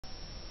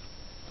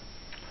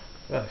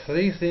Right, so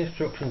these are the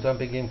instructions I'm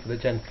beginning for the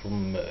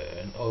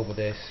gentleman over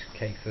this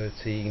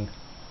K13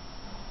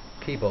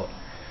 keyboard.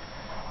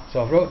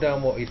 So I've wrote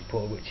down what he's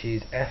put, which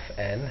is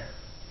FN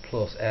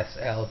plus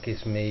SL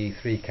gives me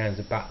three kinds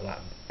of backlight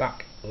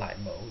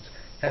modes.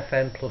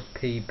 FN plus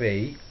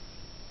PB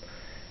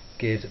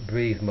gives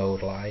breathe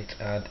mode light,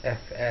 and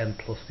FN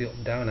plus the up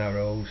and down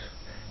arrows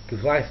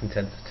gives light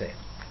intensity.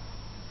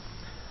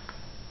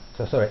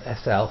 So sorry,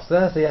 SL. So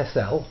there's the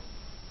SL,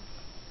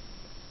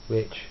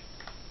 which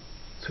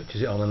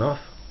switches it on and off.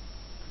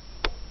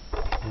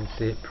 You can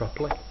see it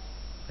properly.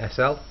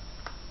 SL.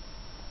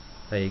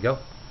 There you go.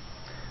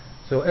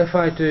 So if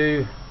I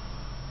do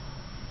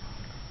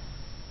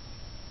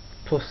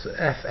plus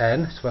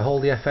FN, so I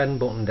hold the FN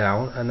button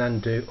down and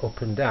then do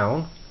up and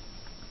down,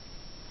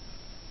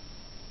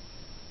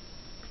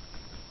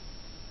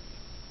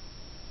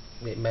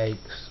 it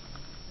makes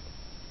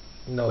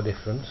no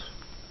difference.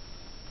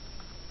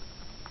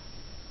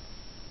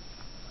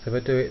 So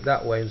if I do it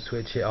that way and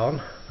switch it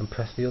on and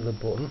press the other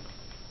button,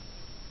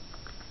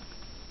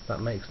 that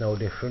makes no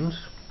difference.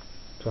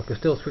 So I can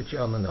still switch it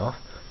on and off.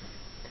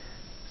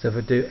 So if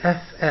I do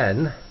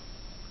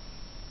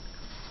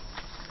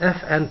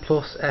FN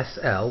plus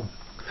SL,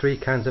 three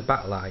kinds of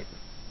backlight.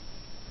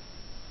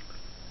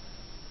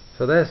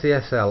 So there's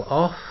the SL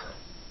off.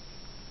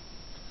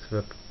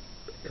 So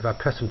if I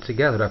press them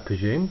together, I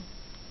presume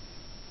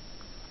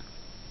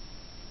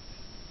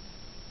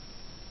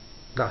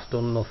that's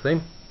done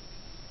nothing.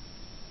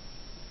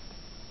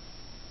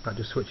 That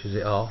just switches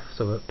it off.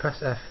 So I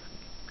press F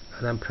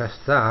and then press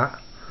that.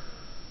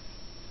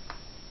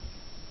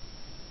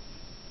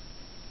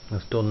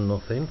 That's done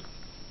nothing.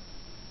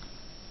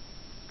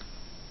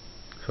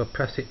 So I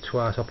press it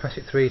twice. I'll press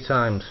it 3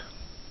 times.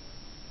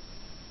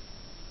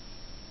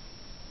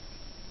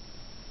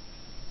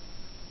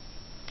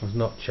 It's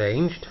not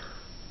changed.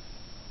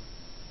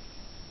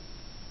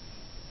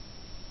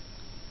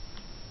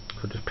 So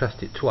I just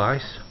pressed it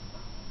twice.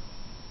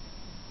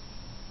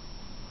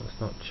 That's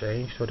not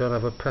changed. So I don't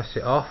have to press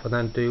it off and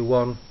then do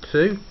 1,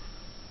 2.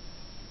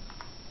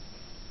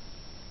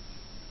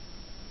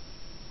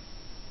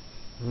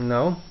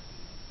 No.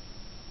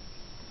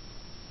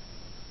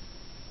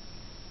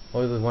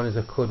 Or the other one is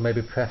I could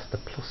maybe press the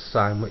plus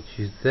sign, which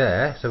is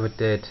there. So I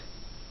did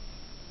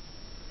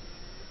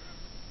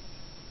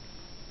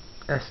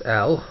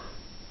SL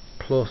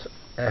plus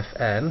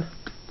FN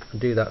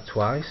and do that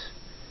twice.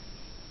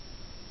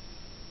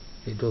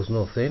 It does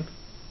nothing.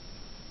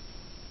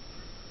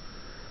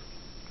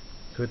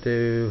 So we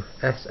do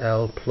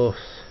SL plus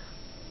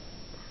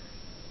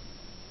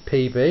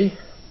PB.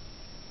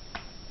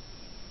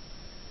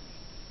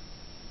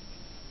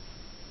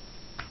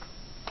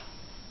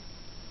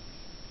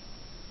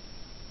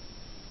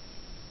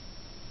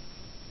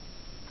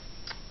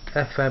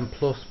 FN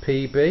plus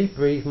PB,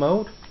 breathe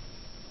mode.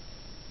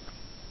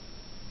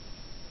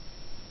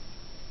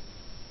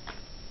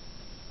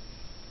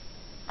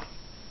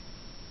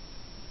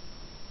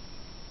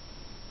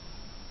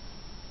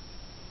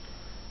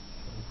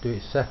 Do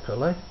it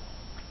separately.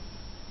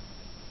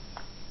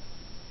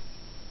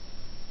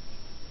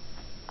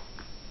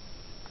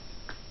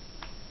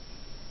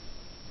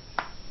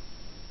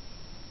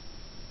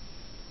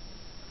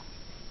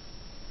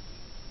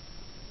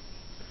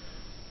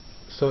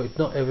 So it's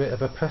not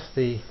if I press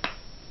the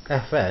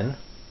FN,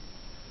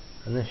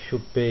 and this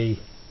should be,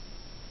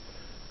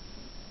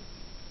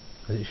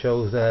 as it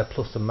shows there,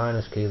 plus and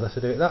minus keys. Let's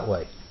do it that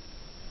way.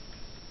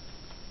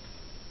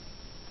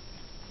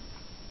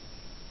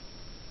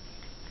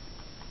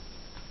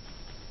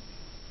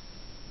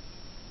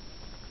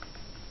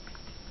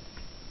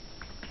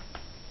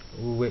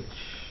 Which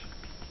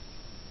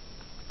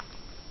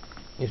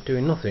is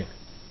doing nothing.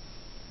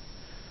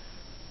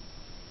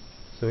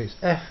 So it's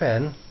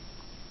FN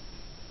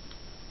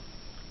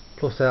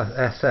plus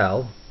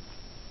SL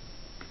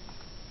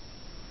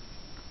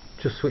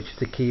just switches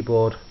the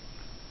keyboard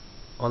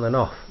on and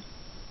off.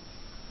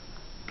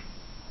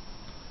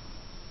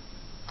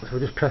 So I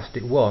just pressed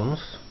it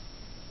once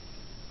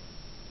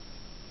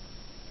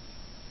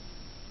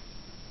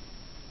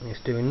and it's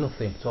doing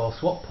nothing. So I'll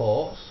swap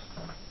ports.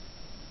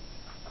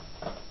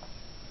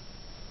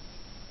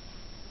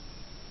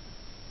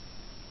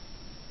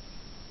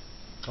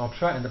 I'll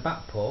try it in the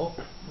back port.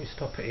 Let me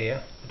stop it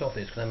here. I don't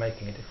think it's going to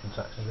make any difference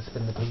actually. Let's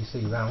spin the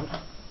PC round.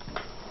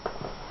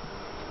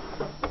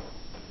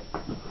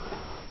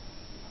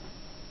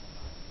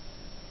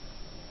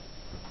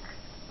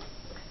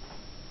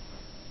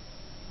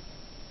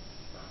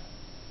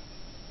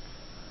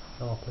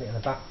 I'll put it in the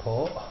back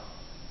port.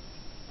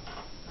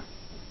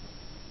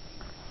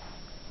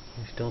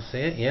 You still see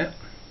it? Yeah.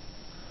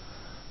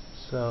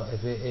 So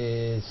if it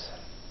is,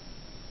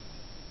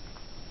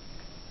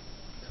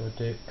 so we'll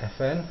do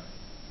FN.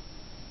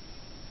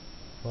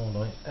 Hold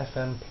on, it's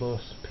FN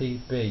plus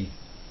PB.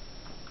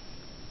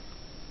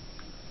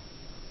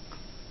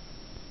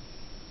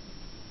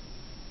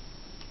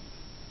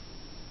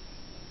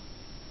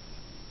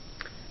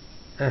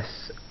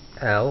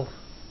 SL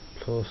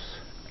plus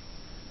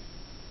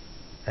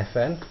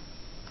FN.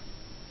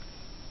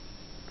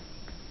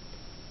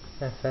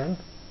 FN.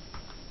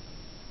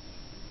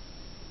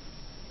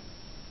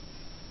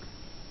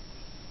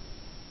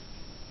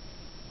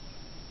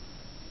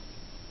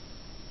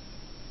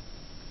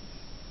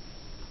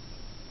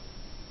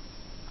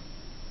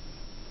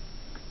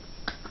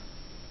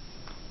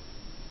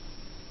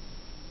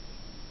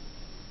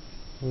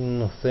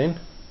 Nothing.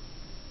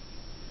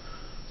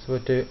 So we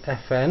do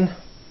FN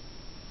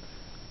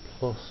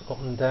plus up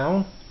and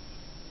down.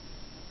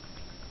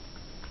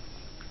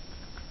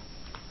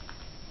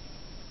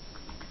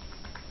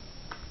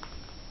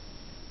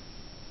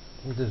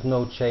 There's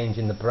no change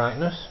in the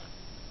brightness.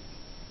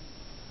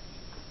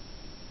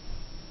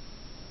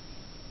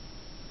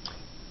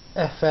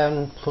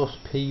 FN plus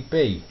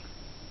PB.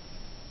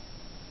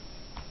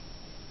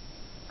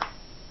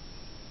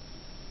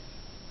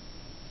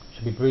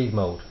 Should be breathe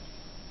mode.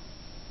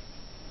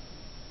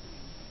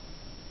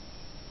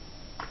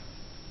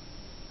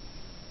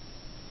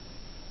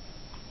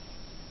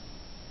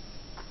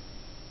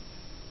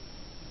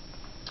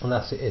 And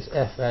that's it, it's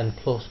FN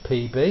plus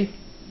PB.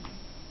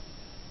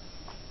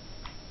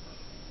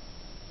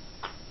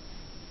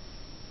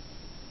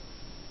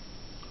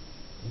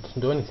 It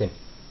doesn't do anything.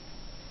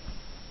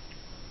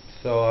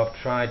 So I've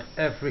tried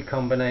every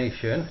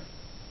combination.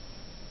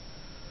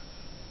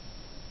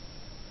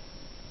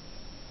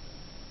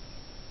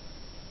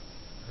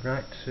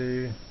 Right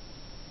to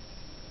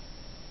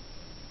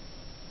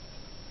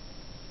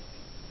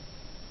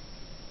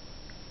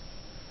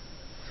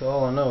so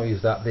all I know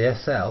is that the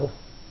SL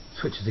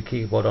switches the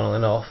keyboard on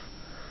and off.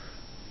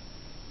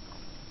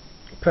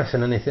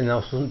 Pressing anything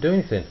else doesn't do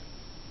anything.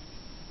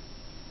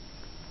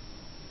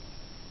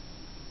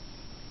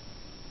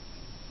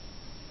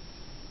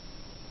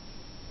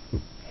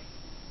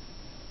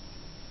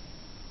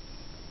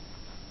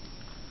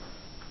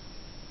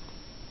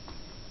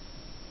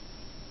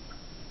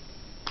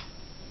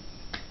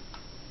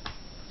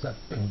 So that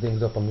brings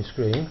things up on my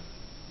screen.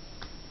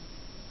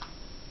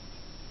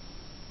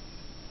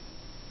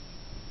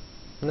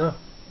 No.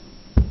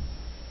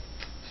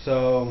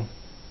 So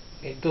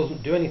it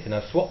doesn't do anything.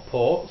 I've swapped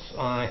ports.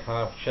 I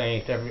have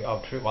changed every.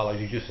 Well,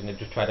 as you just said, I've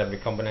just tried every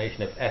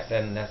combination of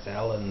SN and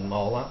SL and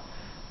all that,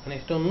 and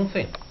it's done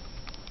nothing.